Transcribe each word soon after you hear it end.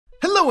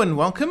Hello and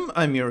welcome,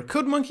 I'm your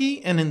Code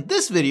Monkey, and in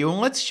this video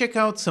let's check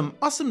out some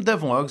awesome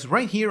devlogs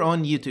right here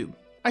on YouTube.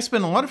 I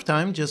spend a lot of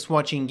time just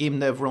watching game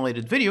dev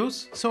related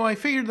videos, so I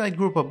figured I'd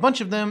group a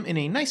bunch of them in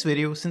a nice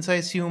video since I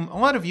assume a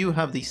lot of you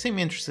have the same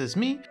interests as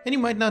me and you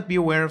might not be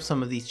aware of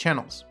some of these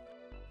channels.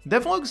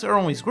 Devlogs are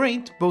always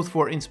great, both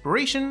for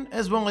inspiration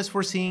as well as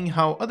for seeing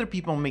how other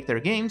people make their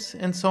games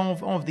and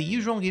solve all of the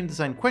usual game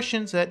design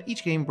questions that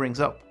each game brings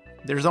up.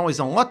 There's always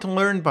a lot to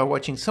learn by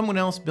watching someone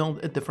else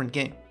build a different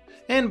game.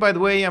 And by the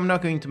way, I'm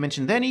not going to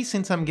mention Danny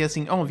since I'm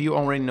guessing all of you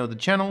already know the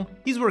channel.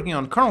 He's working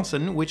on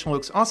Carlson, which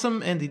looks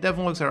awesome, and the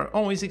devlogs are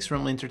always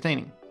extremely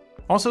entertaining.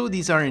 Also,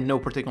 these are in no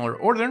particular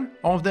order,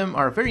 all of them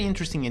are very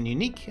interesting and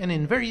unique and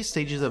in various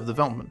stages of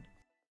development.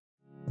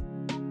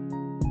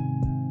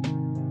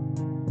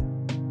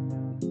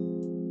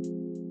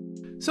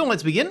 So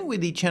let's begin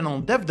with the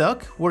channel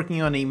DevDuck,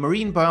 working on a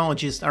marine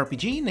biologist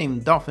RPG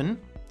named Dauphin.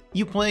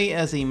 You play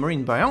as a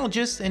marine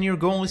biologist and your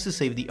goal is to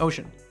save the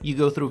ocean. You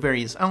go through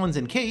various islands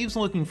and caves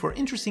looking for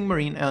interesting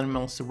marine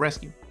animals to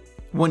rescue.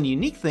 One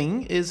unique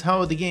thing is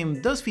how the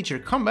game does feature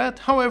combat,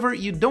 however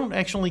you don't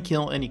actually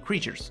kill any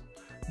creatures.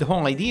 The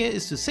whole idea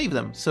is to save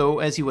them, so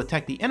as you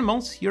attack the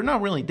animals, you're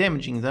not really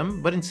damaging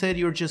them, but instead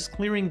you're just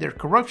clearing their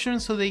corruption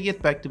so they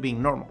get back to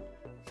being normal.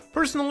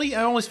 Personally,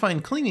 I always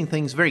find cleaning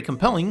things very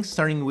compelling,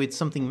 starting with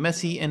something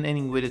messy and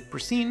ending with it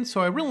pristine,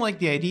 so I really like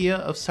the idea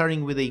of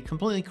starting with a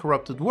completely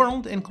corrupted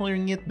world and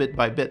clearing it bit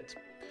by bit.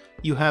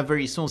 You have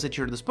various tools at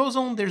your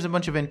disposal, there's a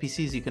bunch of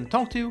NPCs you can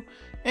talk to,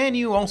 and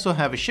you also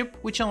have a ship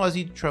which allows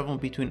you to travel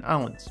between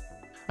islands.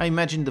 I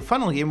imagine the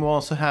final game will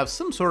also have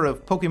some sort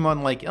of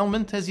Pokemon-like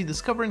element as you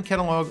discover and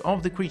catalog all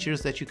of the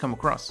creatures that you come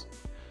across.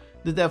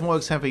 The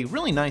devlogs have a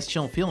really nice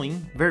chill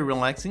feeling, very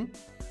relaxing.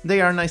 They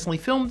are nicely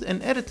filmed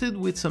and edited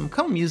with some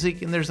calm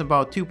music, and there's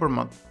about 2 per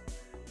month.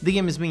 The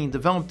game is being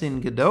developed in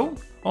Godot,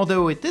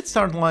 although it did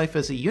start life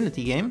as a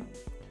Unity game.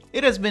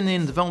 It has been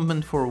in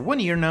development for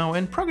 1 year now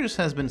and progress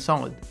has been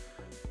solid.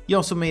 He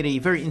also made a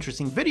very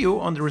interesting video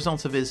on the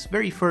results of his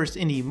very first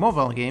indie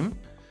mobile game.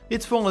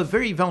 It's full of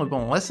very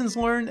valuable lessons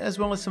learned as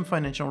well as some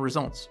financial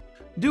results.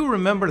 Do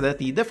remember that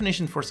the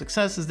definition for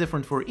success is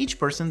different for each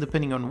person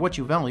depending on what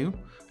you value.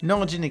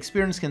 Knowledge and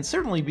experience can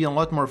certainly be a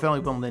lot more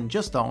valuable than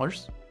just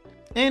dollars.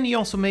 And he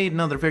also made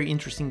another very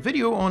interesting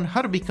video on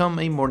how to become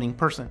a morning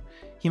person.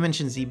 He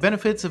mentions the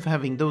benefits of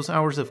having those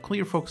hours of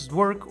clear focused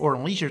work or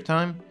leisure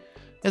time,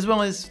 as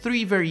well as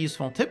 3 very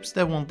useful tips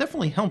that will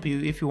definitely help you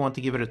if you want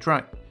to give it a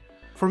try.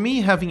 For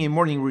me, having a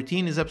morning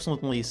routine is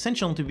absolutely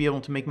essential to be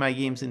able to make my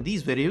games in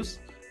these videos.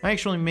 I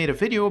actually made a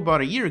video about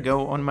a year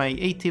ago on my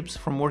 8 tips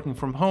from working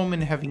from home,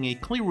 and having a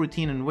clear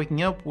routine and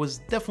waking up was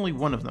definitely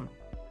one of them.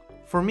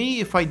 For me,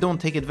 if I don't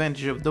take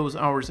advantage of those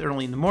hours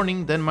early in the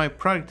morning, then my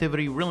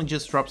productivity really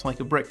just drops like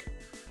a brick.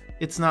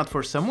 It's not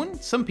for someone,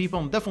 some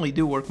people definitely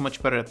do work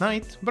much better at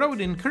night, but I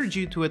would encourage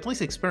you to at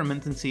least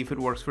experiment and see if it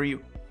works for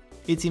you.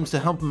 It seems to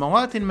help him a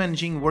lot in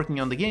managing working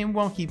on the game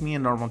while keeping a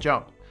normal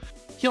job.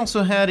 He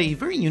also had a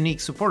very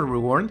unique supporter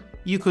reward.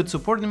 You could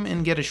support him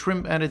and get a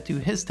shrimp added to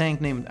his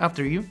tank named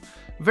after you.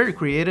 Very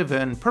creative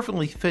and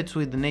perfectly fits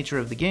with the nature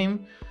of the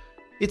game.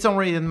 It's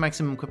already at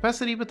maximum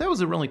capacity, but that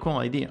was a really cool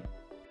idea.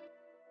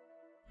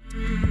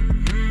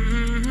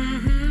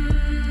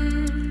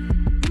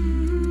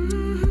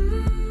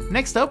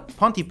 Next up,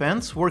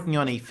 Pontypants, working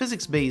on a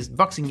physics-based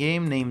boxing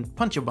game named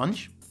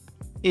Punch-a-Bunch.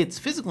 It's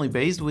physically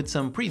based with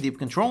some pretty deep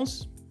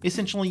controls.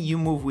 Essentially, you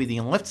move with the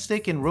left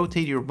stick and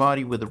rotate your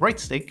body with the right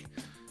stick,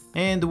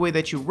 and the way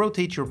that you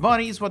rotate your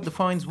body is what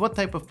defines what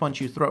type of punch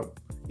you throw.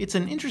 It's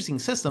an interesting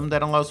system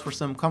that allows for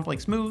some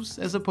complex moves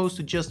as opposed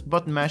to just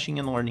button mashing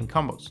and learning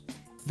combos.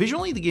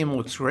 Visually, the game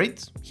looks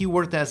great. He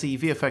worked as a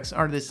VFX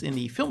artist in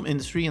the film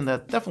industry and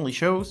that definitely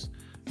shows.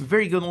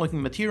 Very good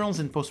looking materials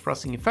and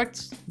post-processing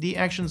effects. The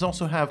actions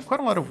also have quite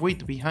a lot of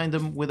weight behind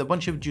them with a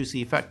bunch of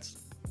juicy effects.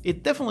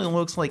 It definitely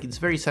looks like it's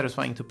very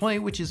satisfying to play,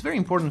 which is very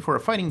important for a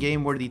fighting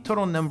game where the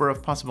total number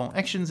of possible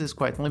actions is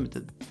quite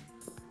limited.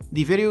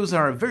 The videos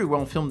are very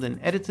well filmed and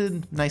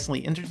edited,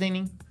 nicely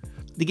entertaining.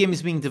 The game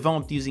is being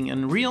developed using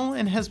Unreal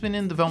and has been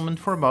in development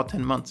for about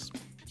 10 months.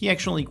 He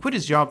actually quit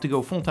his job to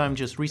go full-time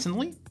just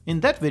recently.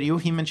 In that video,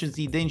 he mentions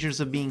the dangers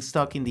of being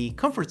stuck in the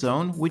comfort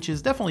zone, which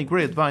is definitely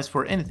great advice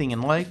for anything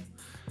in life.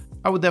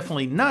 I would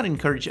definitely not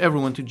encourage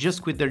everyone to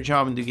just quit their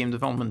job and do game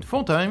development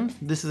full-time.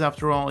 This is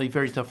after all a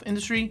very tough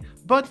industry,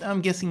 but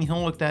I'm guessing he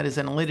looked at his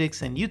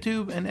analytics and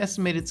YouTube and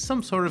estimated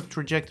some sort of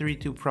trajectory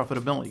to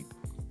profitability.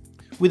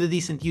 With a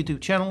decent YouTube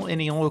channel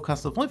and a low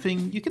cost of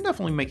living, you can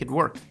definitely make it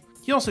work.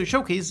 He also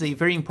showcased a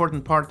very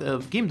important part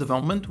of game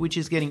development, which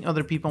is getting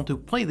other people to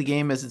play the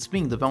game as it's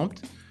being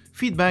developed.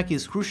 Feedback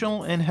is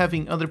crucial, and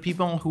having other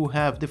people who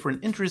have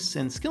different interests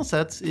and skill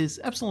sets is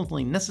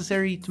absolutely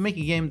necessary to make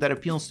a game that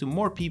appeals to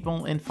more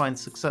people and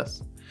finds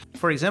success.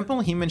 For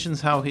example, he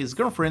mentions how his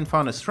girlfriend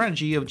found a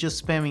strategy of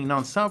just spamming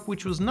non-stop,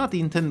 which was not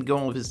the intended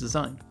goal of his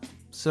design.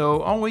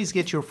 So always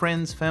get your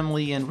friends,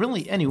 family, and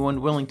really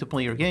anyone willing to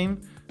play your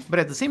game, but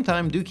at the same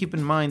time do keep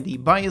in mind the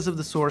bias of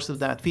the source of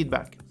that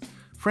feedback.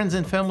 Friends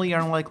and family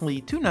are likely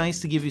too nice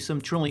to give you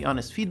some truly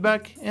honest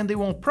feedback, and they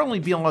will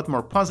probably be a lot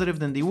more positive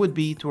than they would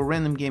be to a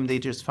random game they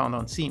just found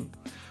on Steam.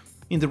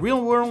 In the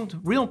real world,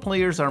 real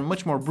players are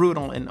much more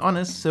brutal and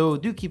honest, so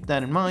do keep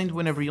that in mind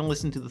whenever you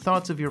listen to the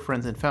thoughts of your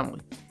friends and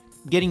family.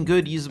 Getting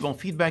good, usable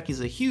feedback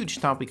is a huge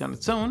topic on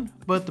its own,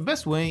 but the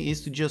best way is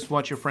to just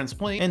watch your friends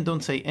play and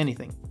don't say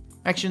anything.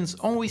 Actions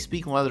always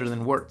speak louder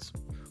than words.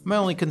 My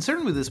only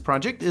concern with this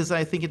project is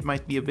I think it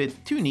might be a bit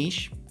too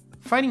niche.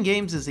 Fighting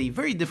games is a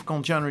very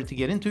difficult genre to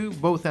get into,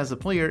 both as a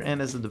player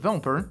and as a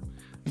developer.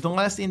 The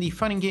last indie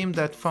fighting game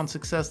that found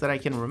success that I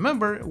can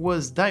remember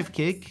was Dive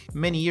Kick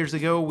many years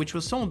ago, which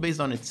was solely based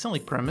on its silly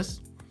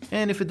premise.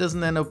 And if it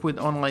doesn't end up with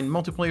online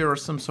multiplayer or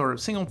some sort of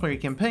single player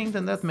campaign,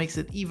 then that makes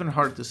it even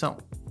harder to sell.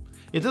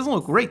 It doesn't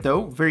look great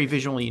though, very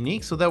visually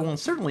unique, so that will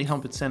certainly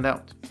help it stand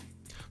out.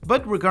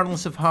 But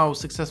regardless of how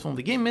successful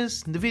the game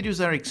is, the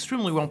videos are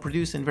extremely well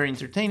produced and very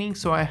entertaining,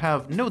 so I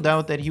have no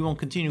doubt that he will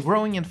continue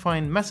growing and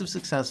find massive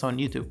success on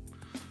YouTube.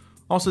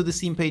 Also, the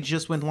Steam page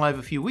just went live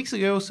a few weeks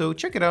ago, so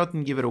check it out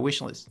and give it a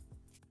wishlist.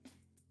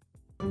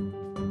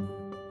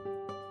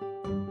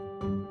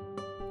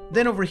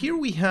 Then over here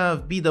we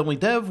have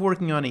BWDev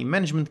working on a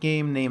management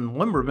game named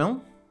Lumbermill.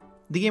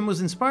 The game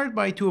was inspired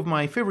by two of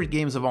my favorite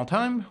games of all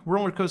time,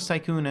 Roller Coaster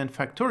Tycoon and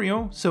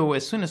Factorio, so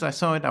as soon as I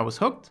saw it I was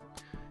hooked.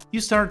 You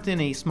start in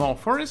a small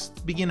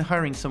forest, begin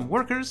hiring some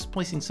workers,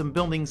 placing some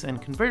buildings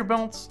and conveyor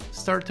belts,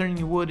 start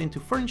turning wood into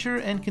furniture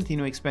and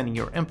continue expanding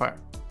your empire.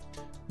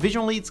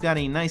 Visually it's got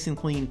a nice and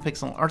clean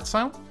pixel art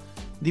style,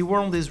 the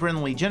world is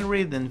randomly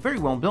generated and very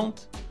well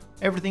built,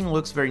 everything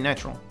looks very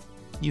natural.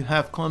 You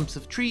have clumps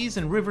of trees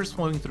and rivers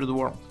flowing through the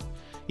world.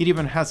 It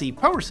even has a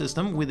power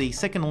system with a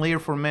second layer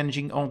for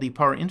managing all the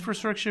power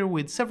infrastructure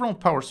with several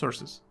power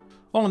sources.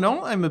 All in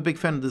all, I'm a big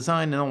fan of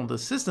design and all the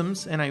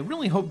systems, and I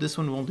really hope this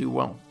one will do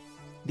well.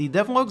 The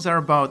devlogs are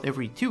about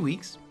every 2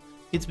 weeks.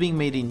 It's being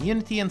made in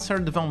Unity and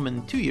started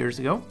development 2 years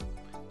ago.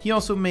 He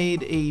also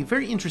made a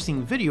very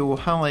interesting video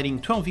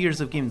highlighting 12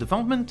 years of game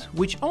development,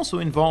 which also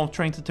involved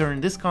trying to turn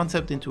this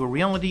concept into a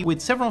reality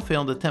with several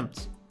failed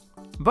attempts.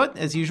 But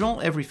as usual,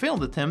 every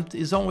failed attempt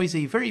is always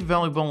a very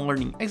valuable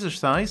learning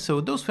exercise,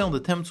 so those failed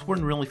attempts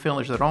weren't really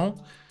failures at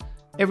all.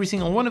 Every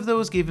single one of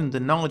those gave him the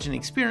knowledge and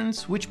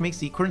experience, which makes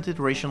the current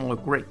iteration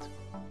look great.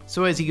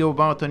 So as you go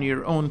about on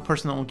your own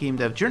personal game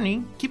dev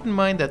journey, keep in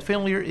mind that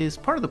failure is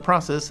part of the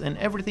process and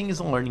everything is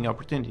a learning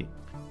opportunity.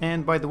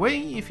 And by the way,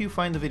 if you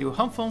find the video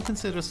helpful,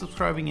 consider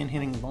subscribing and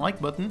hitting the like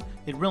button,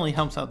 it really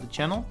helps out the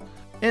channel.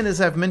 And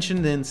as I've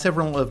mentioned in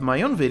several of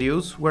my own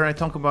videos, where I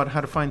talk about how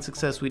to find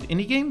success with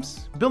indie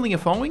games, building a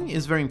following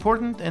is very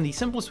important, and the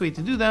simplest way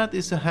to do that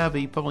is to have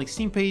a public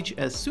Steam page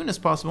as soon as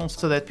possible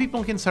so that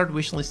people can start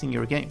wishlisting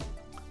your game.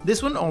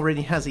 This one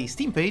already has a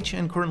Steam page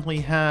and currently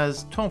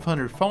has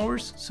 1,200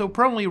 followers, so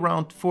probably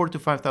around 4,000 to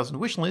 5,000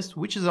 wishlists,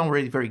 which is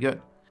already very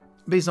good.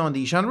 Based on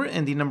the genre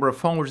and the number of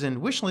followers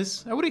and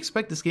wishlists, I would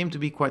expect this game to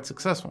be quite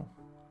successful.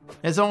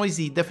 As always,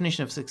 the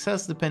definition of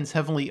success depends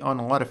heavily on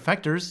a lot of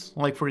factors,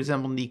 like for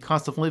example the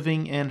cost of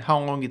living and how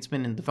long it's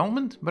been in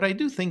development, but I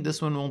do think this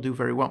one will do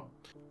very well.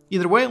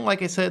 Either way,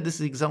 like I said, this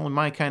is exactly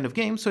my kind of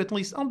game, so at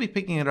least I'll be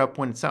picking it up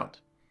when it's out.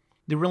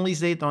 The release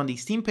date on the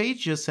Steam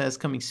page just says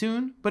coming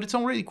soon, but it's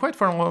already quite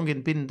far along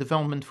and been in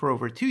development for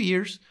over 2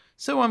 years,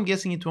 so I'm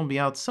guessing it will be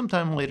out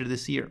sometime later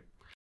this year.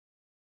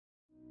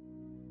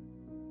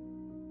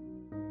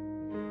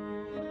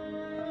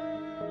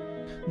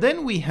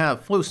 Then we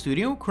have Flow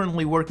Studio,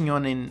 currently working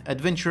on an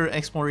adventure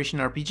exploration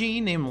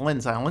RPG named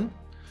Lens Island.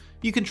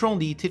 You control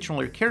the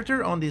titular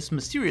character on this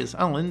mysterious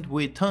island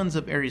with tons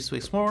of areas to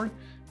explore,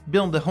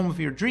 build the home of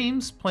your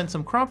dreams, plant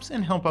some crops,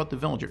 and help out the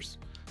villagers.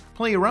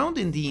 Play around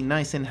in the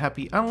nice and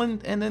happy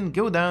island, and then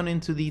go down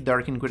into the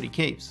dark and gritty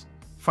caves.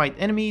 Fight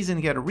enemies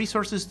and gather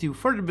resources to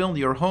further build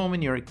your home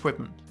and your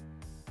equipment.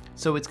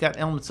 So it's got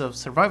elements of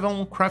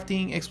survival,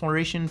 crafting,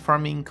 exploration,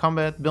 farming,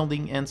 combat,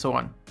 building, and so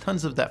on.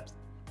 Tons of depth.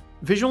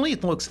 Visually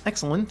it looks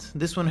excellent,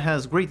 this one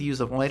has great use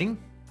of lighting.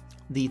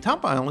 The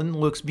top island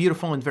looks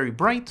beautiful and very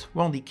bright,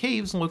 while the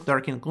caves look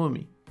dark and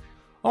gloomy.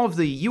 All of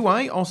the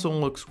UI also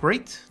looks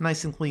great,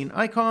 nice and clean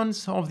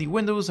icons, all of the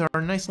windows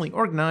are nicely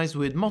organized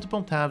with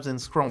multiple tabs and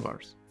scroll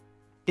bars.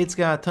 It's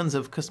got tons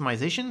of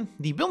customization,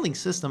 the building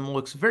system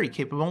looks very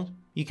capable,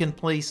 you can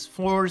place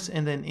floors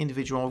and then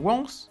individual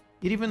walls,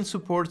 it even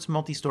supports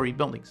multi-story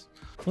buildings.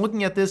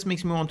 Looking at this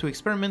makes me want to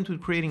experiment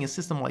with creating a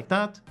system like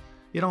that.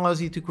 It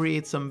allows you to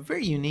create some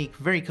very unique,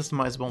 very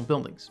customizable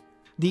buildings.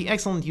 The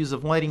excellent use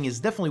of lighting is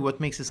definitely what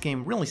makes this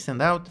game really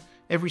stand out.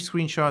 Every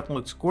screenshot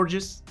looks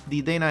gorgeous.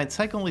 The day-night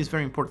cycle is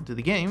very important to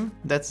the game.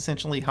 That's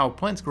essentially how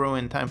plants grow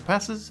and time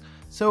passes,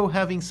 so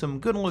having some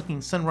good-looking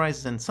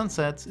sunrises and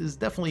sunsets is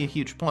definitely a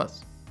huge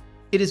plus.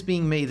 It is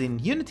being made in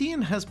Unity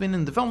and has been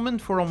in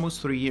development for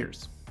almost 3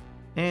 years.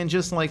 And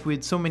just like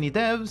with so many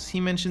devs,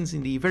 he mentions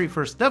in the very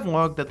first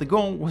devlog that the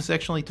goal was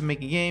actually to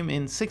make a game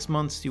in 6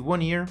 months to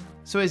 1 year,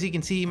 so as you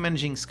can see,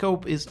 managing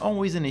scope is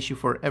always an issue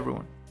for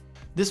everyone.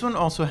 This one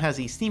also has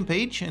a Steam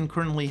page and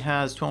currently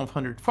has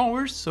 1,200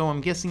 followers, so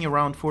I'm guessing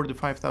around 4,000 to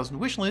 5,000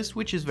 wishlist,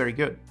 which is very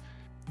good.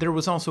 There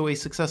was also a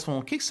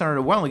successful Kickstarter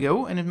a while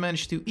ago, and it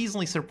managed to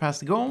easily surpass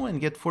the goal and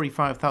get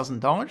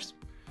 $45,000.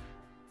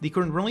 The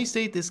current release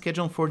date is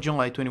scheduled for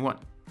July 21,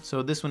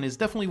 so this one is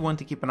definitely one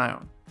to keep an eye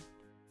on.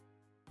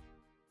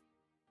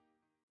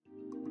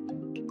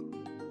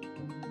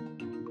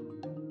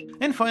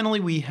 And finally,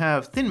 we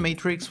have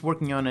ThinMatrix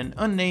working on an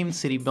unnamed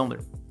city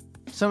builder.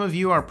 Some of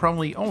you are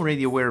probably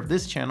already aware of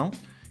this channel.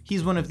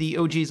 He's one of the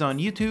OGs on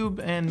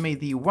YouTube and made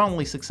the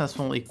wildly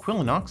successful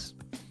Equinox.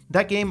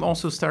 That game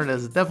also started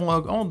as a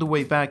devlog all the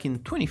way back in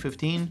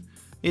 2015.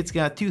 It's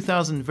got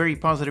 2,000 very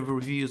positive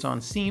reviews on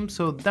Steam,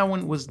 so that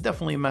one was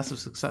definitely a massive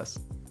success.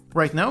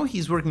 Right now,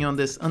 he's working on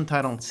this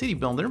Untitled city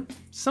builder,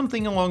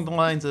 something along the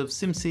lines of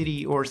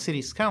SimCity or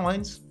City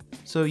Skylines.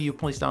 So you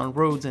place down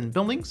roads and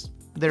buildings.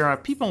 There are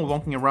people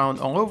walking around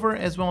all over,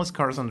 as well as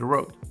cars on the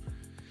road.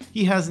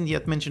 He hasn't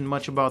yet mentioned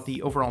much about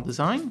the overall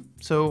design,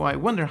 so I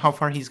wonder how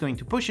far he's going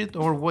to push it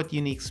or what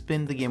unique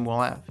spin the game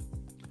will have.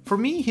 For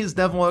me, his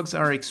devlogs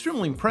are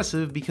extremely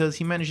impressive because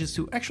he manages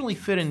to actually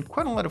fit in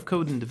quite a lot of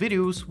code in the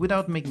videos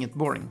without making it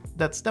boring.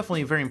 That's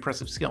definitely a very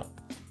impressive skill.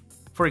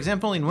 For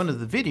example, in one of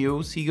the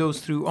videos, he goes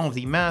through all of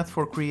the math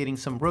for creating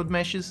some road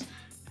meshes,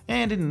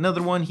 and in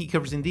another one he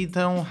covers in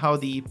detail how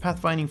the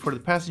pathfinding for the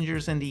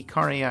passengers and the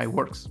car AI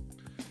works.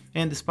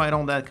 And despite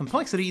all that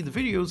complexity, the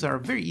videos are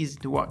very easy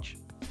to watch.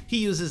 He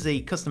uses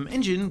a custom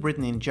engine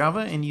written in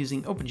Java and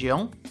using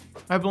OpenGL.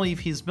 I believe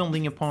he's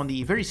building upon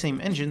the very same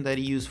engine that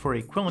he used for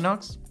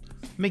Equinox.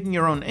 Making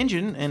your own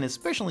engine, and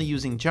especially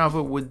using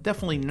Java, would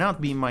definitely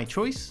not be my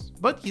choice,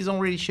 but he's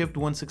already shipped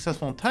one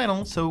successful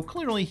title, so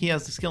clearly he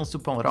has the skills to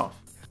pull it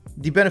off.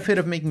 The benefit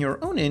of making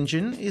your own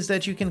engine is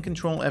that you can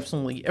control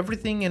absolutely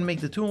everything and make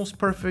the tools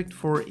perfect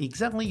for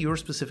exactly your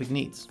specific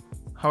needs.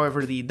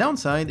 However, the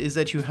downside is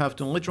that you have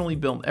to literally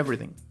build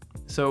everything.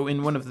 So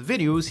in one of the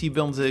videos, he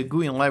builds a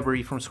GUI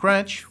library from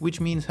scratch, which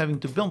means having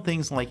to build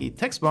things like a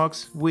text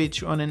box,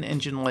 which on an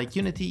engine like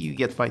Unity you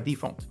get by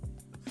default.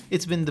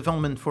 It's been in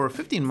development for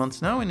 15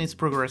 months now and it's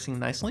progressing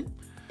nicely.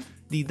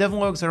 The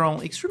devlogs are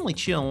all extremely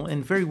chill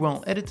and very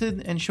well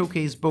edited and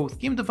showcase both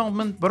game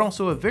development but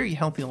also a very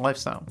healthy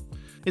lifestyle.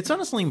 It's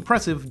honestly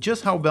impressive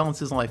just how balanced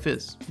his life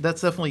is.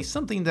 That's definitely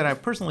something that I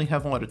personally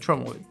have a lot of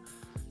trouble with.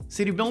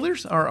 City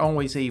builders are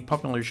always a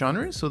popular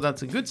genre, so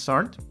that's a good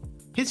start.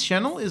 His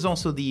channel is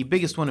also the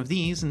biggest one of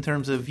these in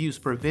terms of views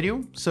per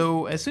video,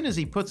 so as soon as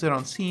he puts it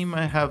on Steam,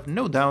 I have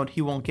no doubt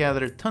he will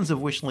gather tons of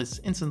wishlists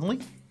instantly.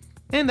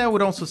 And I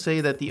would also say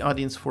that the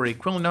audience for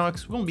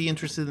Equinox will be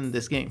interested in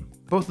this game.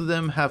 Both of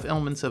them have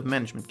elements of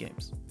management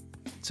games.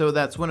 So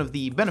that's one of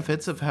the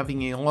benefits of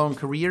having a long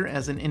career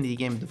as an indie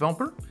game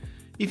developer.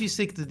 If you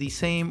stick to the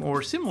same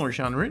or similar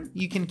genre,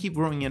 you can keep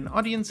growing an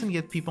audience and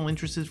get people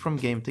interested from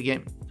game to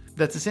game.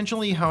 That's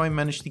essentially how I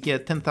managed to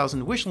get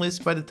 10,000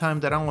 wishlists by the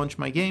time that I launched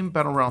my game,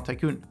 Battle Royale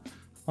Tycoon.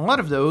 A lot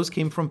of those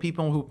came from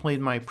people who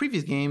played my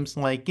previous games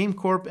like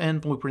GameCorp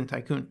and Blueprint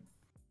Tycoon.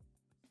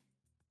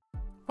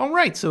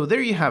 Alright, so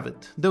there you have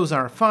it. Those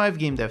are 5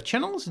 game dev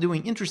channels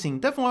doing interesting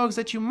devlogs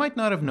that you might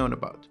not have known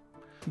about.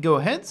 Go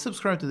ahead,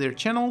 subscribe to their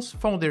channels,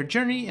 follow their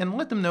journey, and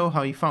let them know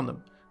how you found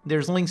them.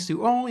 There's links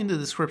to all in the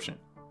description.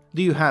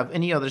 Do you have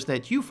any others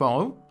that you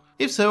follow?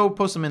 If so,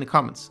 post them in the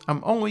comments.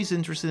 I'm always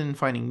interested in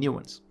finding new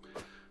ones.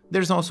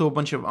 There's also a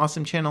bunch of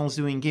awesome channels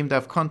doing game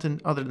dev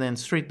content other than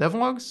straight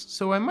devlogs,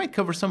 so I might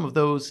cover some of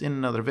those in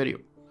another video.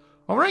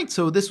 Alright,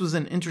 so this was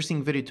an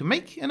interesting video to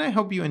make, and I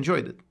hope you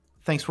enjoyed it.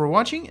 Thanks for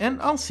watching, and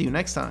I'll see you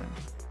next time.